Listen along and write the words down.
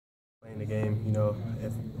the game. You know,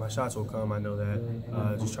 if my shots will come, I know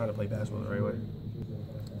that. Just trying to play basketball the right way.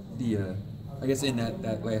 I guess in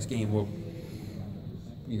that last game, what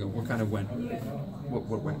kind of went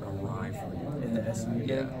awry for you? In the SMU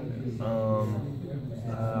game?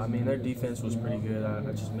 I mean, their defense was pretty good.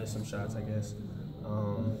 I just missed some shots, I guess.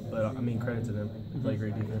 But I mean, credit to them. They played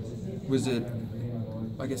great defense. Was it?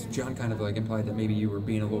 I guess John kind of like implied that maybe you were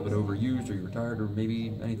being a little bit overused, or you were tired, or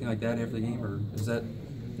maybe anything like that after the game, or is that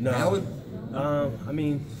valid? I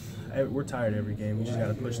mean, we're tired every game. We just got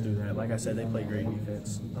to push through that. Like I said, they play great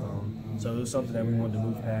defense. So it was something that we wanted to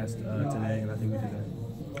move past today, and I think we did that.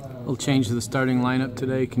 A little change to the starting lineup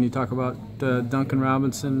today. Can you talk about Duncan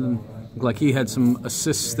Robinson? And like he had some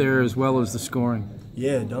assists there as well as the scoring.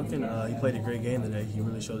 Yeah, Duncan, he played a great game today. He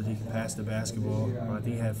really showed that he could pass the basketball. I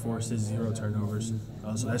think he had 4 assists, 0 turnovers.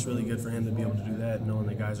 So that's really good for him to be able to do that, knowing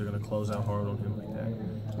that guys are going to close out hard on him like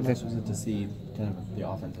that. How nice was it to see kind of the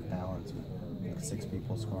offensive balance with 6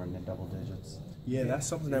 people scoring in double digits? Yeah, that's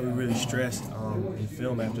something that we really stressed in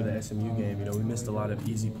film after the SMU game. You know, we missed a lot of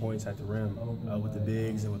easy points at the rim with the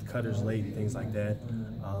bigs and with cutters late and things like that.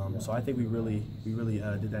 So I think we really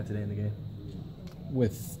did that today in the game.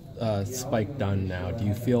 With Spike done now, do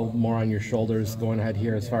you feel more on your shoulders going ahead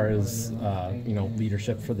here as far as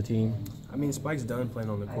leadership for the team? I mean, Spike's done playing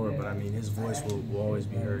on the court, but I mean, his voice will always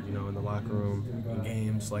be heard, you know, in the locker room, in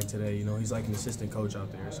games like today. You know, he's like an assistant coach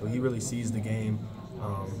out there, so he really sees the game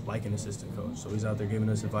like an assistant coach. So he's out there giving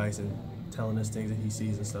us advice and telling us things that he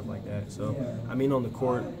sees and stuff like that. So, I mean, on the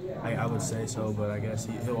court, I would say so, but I guess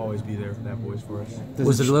he'll always be there for that voice for us.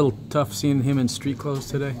 Was it a little tough seeing him in street clothes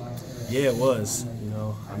today? Yeah, it was. You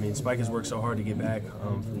know, I mean, Spike has worked so hard to get back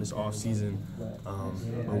from this off season,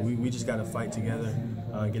 but we just got to fight together,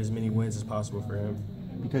 get as many wins as possible for him.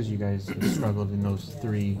 Because you guys struggled in those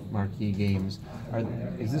 3 marquee games,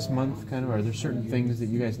 is this month are there certain things that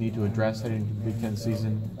you guys need to address heading into the Big Ten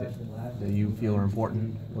season that you feel are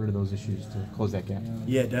important? What are those issues to close that gap?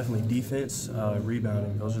 Yeah, definitely. Defense,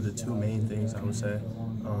 rebounding. Those are the 2 main things, I would say.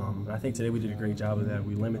 I think today we did a great job of that.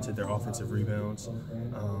 We limited their offensive rebounds,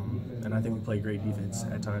 and I think we played great defense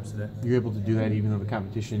at times today. You're able to do that even though the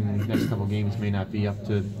competition in the next couple games may not be up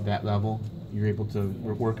to that level? You're able to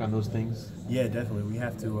work on those things? Yeah, definitely. We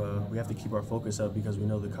have to keep our focus up because we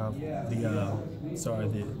know the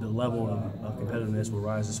level of competitiveness will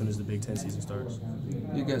rise as soon as the Big Ten season starts.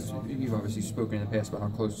 You've obviously spoken in the past about how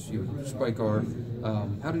close you and Spike are.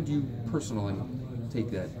 How did you personally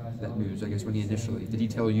take that news? I guess when did he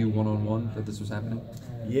tell you one-on-one that this was happening?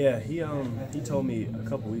 Yeah, he told me a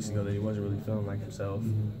couple weeks ago that he wasn't really feeling like himself,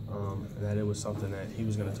 and that it was something that he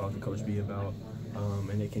was going to talk to Coach B about.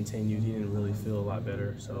 And it continued. He didn't really feel a lot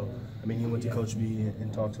better. So, I mean, he went to Coach B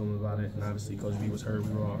and talked to him about it. And obviously, Coach B was hurt.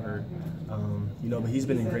 We were all hurt. But he's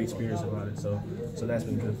been in great spirits about it. So that's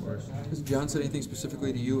been good for us. Has John said anything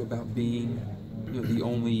specifically to you about being, the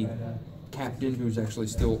only captain who's actually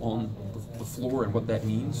still on the floor and what that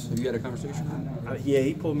means? Have you had a conversation? Yeah,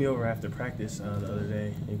 he pulled me over after practice the other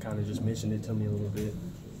day and kind of just mentioned it to me a little bit.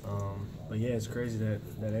 But yeah, it's crazy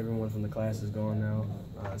that everyone from the class is gone now.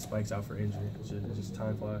 Spike's out for injury. It's just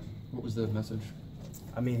time flies. What was the message?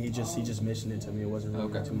 I mean, he just mentioned it to me. It wasn't really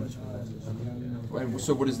too much of a message. And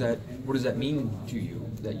so what does that mean to you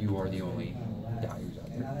that you are the only guy who's out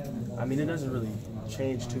there? I mean, it doesn't really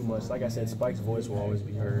change too much. Like I said, Spike's voice will always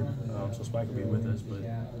be heard, so Spike will be with us. But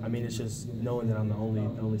I mean, it's just knowing that I'm the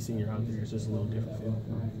only senior out there. It's just a little different feel.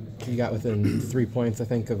 You got within 3 points, I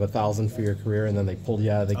think, of 1,000 for your career, and then they pulled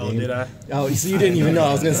you out of the game. Oh, did I? Oh, so you didn't even know.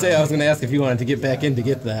 I was going to ask if you wanted to get back in to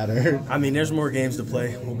get that. Or I mean, there's more games to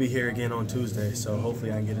play. We'll be here again on Tuesday, so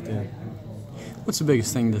hopefully I can get it then. What's the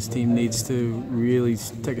biggest thing this team needs to really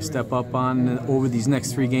take a step up on over these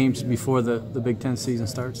next 3 games before the Big Ten season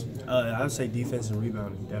starts? I would say defense and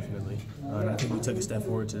rebounding, definitely. And I think we took a step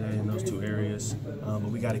forward today in those 2 areas. But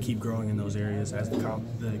we got to keep growing in those areas as the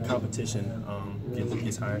competition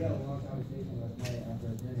gets higher.